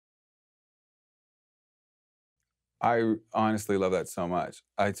I honestly love that so much.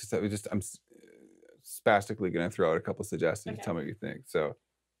 I'm spastically gonna throw out a couple suggestions. Okay. Tell me what you think. So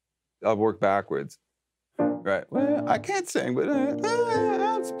I'll work backwards. Right. Well, I can't sing, but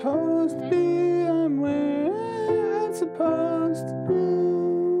I'm supposed to be. I'm where I'm supposed to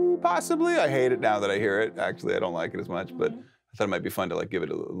be. Possibly. I hate it now that I hear it. Actually, I don't like it as much, but I thought it might be fun to like give it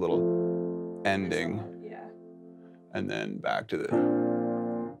a little ending. Yeah. And then back to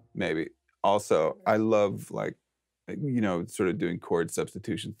the maybe. Also, I love like, you know, sort of doing chord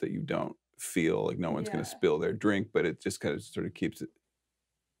substitutions that you don't feel like no one's going to spill their drink, but it just kind of sort of keeps it.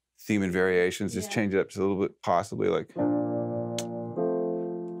 Theme and variations, just change it up just a little bit, possibly like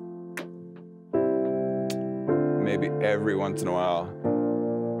maybe every once in a while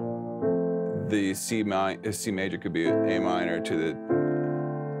the C major could be A minor to the.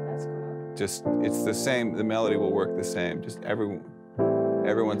 That's cool. Just it's the same. The melody will work the same. Just every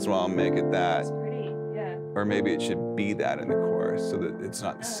once in a while make it that. That's pretty, yeah. Or maybe it should be that in the chorus so that it's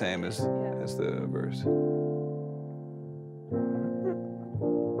not the same as the verse.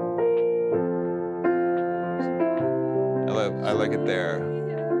 I like it there.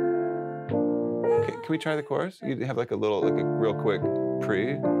 Okay, can we try the chorus? You have like a real quick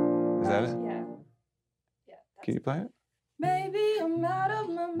pre. Is that it? Yeah. Can you play it? Maybe I'm out of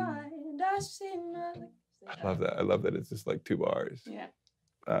my mind. I love that. I love that it's just like 2 bars. Yeah.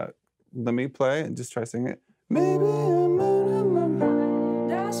 Let me play and just try singing it. Maybe I'm out of my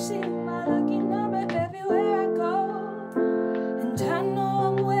mind. I see my lucky number everywhere I go, and I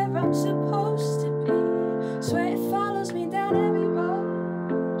know I'm where I'm supposed to be. Swear it follows me down every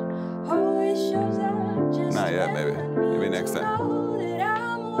road. Always shows up just not yet, maybe next time.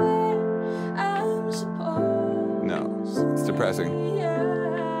 No, it's depressing.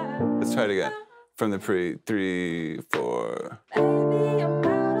 Let's try it again. From the pre, 3, 4. Baby, I'm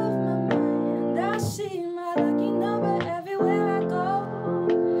out of my mind. I see my lucky number everywhere I go,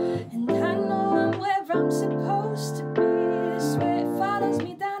 and I know I'm where I'm supposed to be. Swear it follows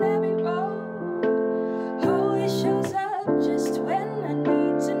me down every road. Always shows up just when I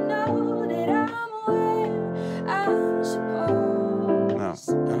need to know that I'm where I'm supposed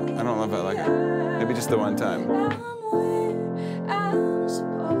to be. No, I don't love that like it. Maybe just the one time. I'm where I'm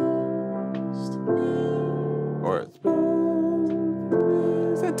supposed to be. Or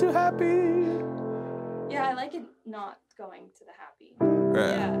is that too happy? Yeah, I like it not going to the happy.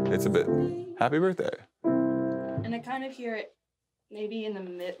 Yeah, it's a bit happy birthday. And I kind of hear it maybe in the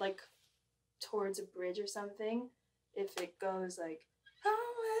mid, like towards a bridge or something. If it goes like,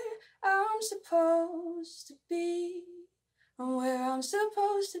 I'm where I'm supposed to be, I'm where I'm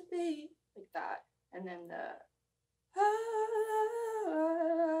supposed to be, like that. And then the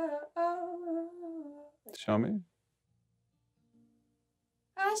Show me.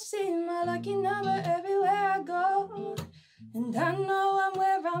 I see my lucky number everywhere I go, and I know I'm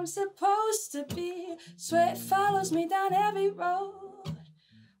where I'm supposed to be. Swear it follows me down every road.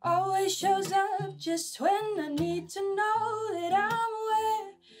 Always shows up just when I need to know that I'm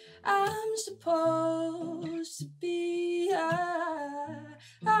where I'm supposed to be. I'm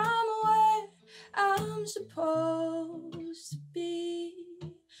where I'm supposed to be.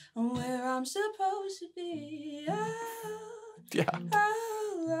 I'm where I'm supposed to be. Yeah.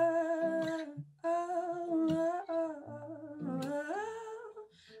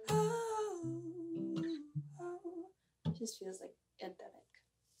 It just feels like endemic.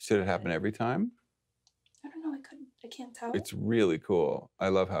 Should it happen every time? I don't know. I can't tell. It's really cool. I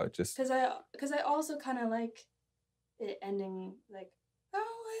love how it just. Because I also kind of like it ending like, I'm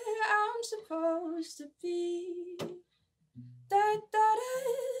where I'm supposed to be. Da da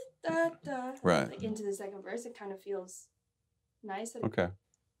da da da. Right. Like into the second verse, it kind of feels nice. Okay.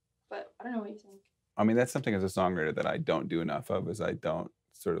 But I don't know what you think. I mean, that's something as a songwriter that I don't do enough of. Is I don't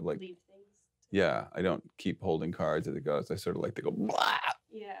sort of like. Leave things. Yeah, I don't keep holding cards as it goes. I sort of like to go blah.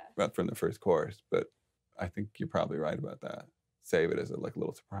 Yeah. Right from the first chorus, but I think you're probably right about that. Save it as a like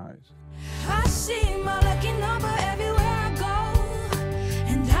little surprise. I see my